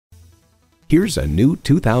Here's a new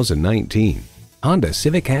 2019 Honda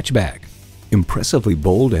Civic hatchback. Impressively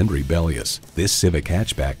bold and rebellious, this Civic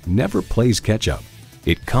hatchback never plays catch-up.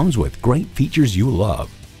 It comes with great features you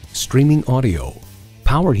love: streaming audio,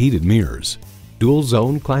 power heated mirrors, dual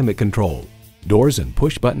zone climate control, doors and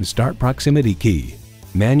push-button start proximity key,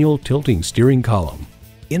 manual tilting steering column,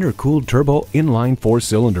 intercooled turbo inline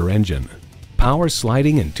 4-cylinder engine, power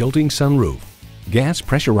sliding and tilting sunroof, gas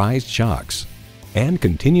pressurized shocks, and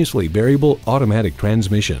continuously variable automatic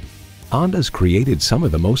transmission. Honda's created some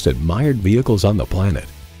of the most admired vehicles on the planet.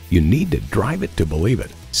 You need to drive it to believe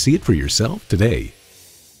it. See it for yourself today.